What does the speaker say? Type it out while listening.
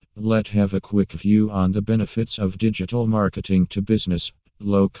Let's have a quick view on the benefits of digital marketing to business.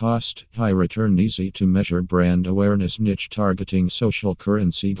 Low cost, high return, easy to measure brand awareness, niche targeting, social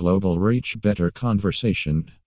currency, global reach, better conversation.